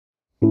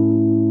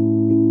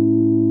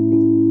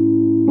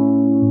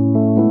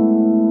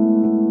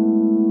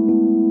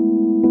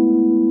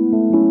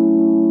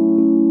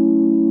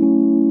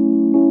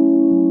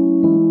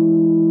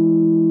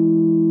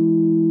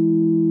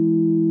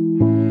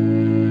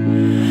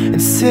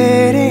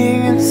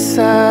Sitting in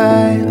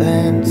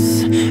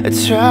silence,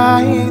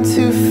 trying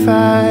to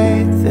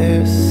fight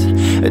this,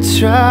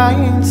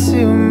 trying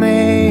to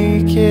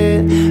make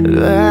it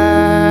last.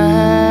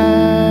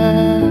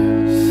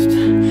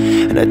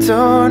 And I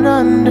don't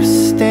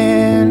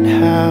understand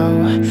how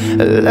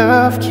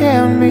love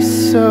can be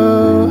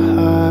so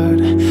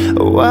hard.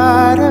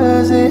 Why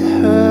does it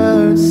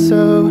hurt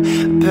so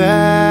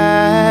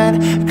bad?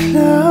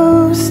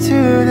 Close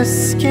to the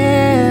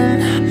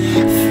skin,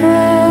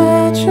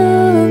 fragile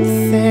and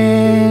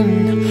thin.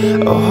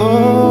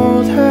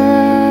 Hold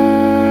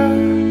her,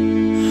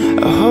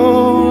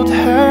 hold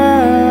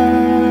her.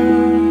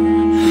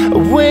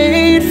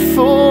 Wait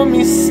for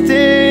me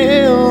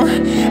still.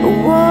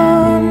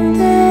 One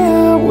day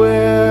I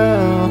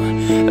will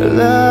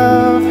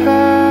love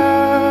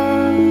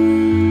her,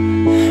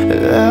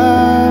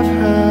 love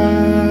her,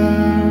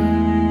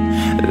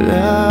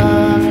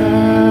 love her.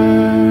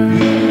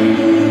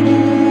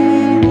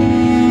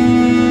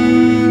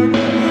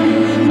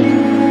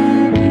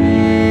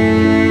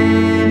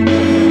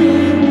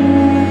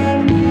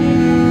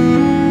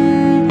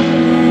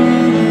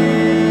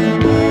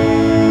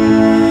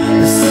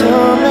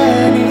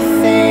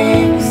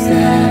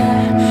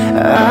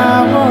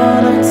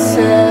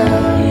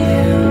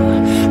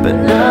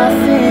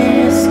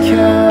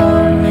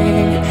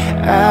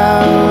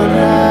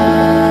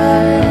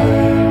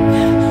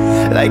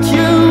 Like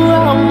you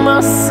are my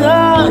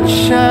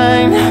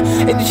sunshine,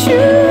 and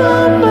you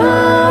are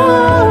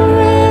my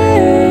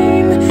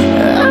rain.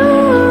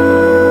 Oh,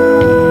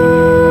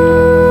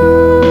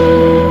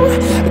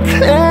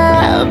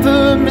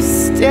 clever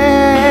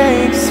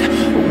mistakes.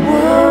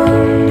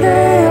 One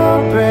day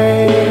I'll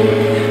break.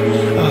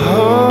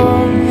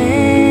 Hold me,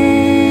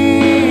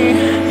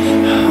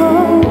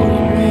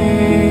 hold me.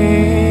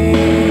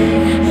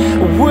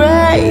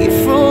 Wait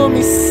for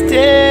me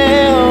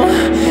still.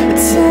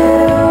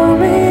 Tell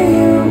me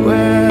you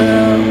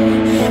will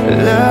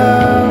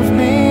love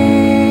me,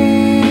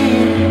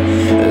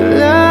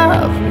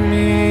 love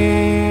me.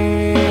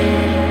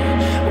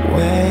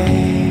 Wait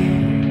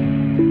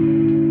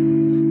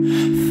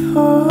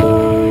for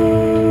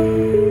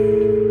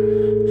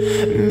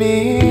me.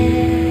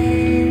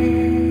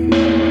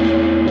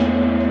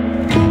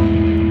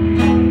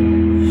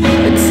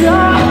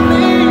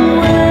 Darling,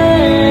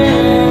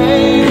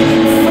 wait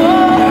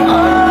for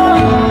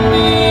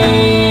me.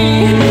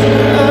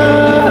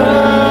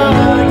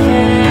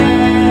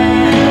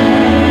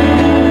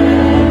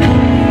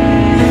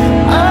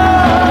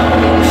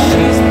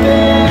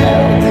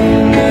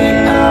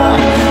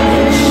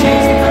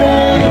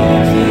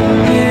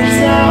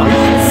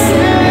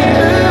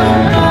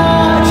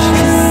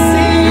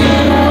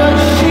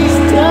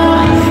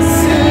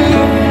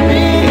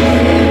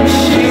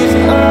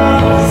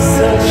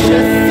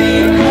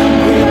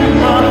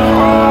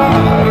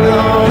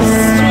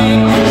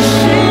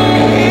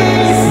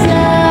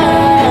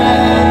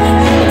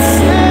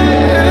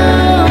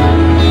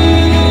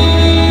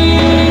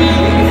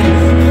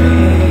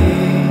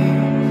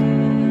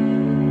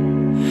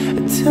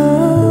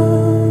 Don't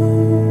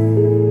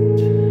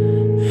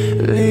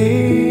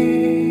leave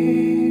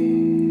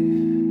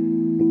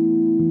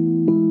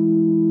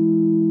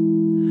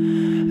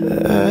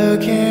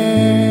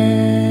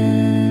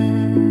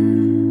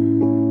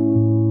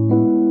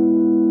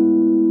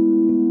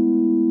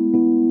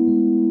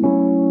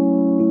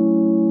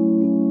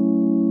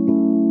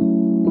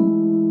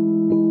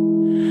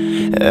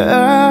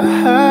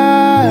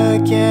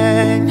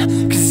again.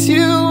 'Cause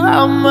you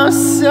are my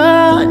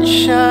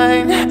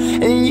sunshine,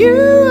 and you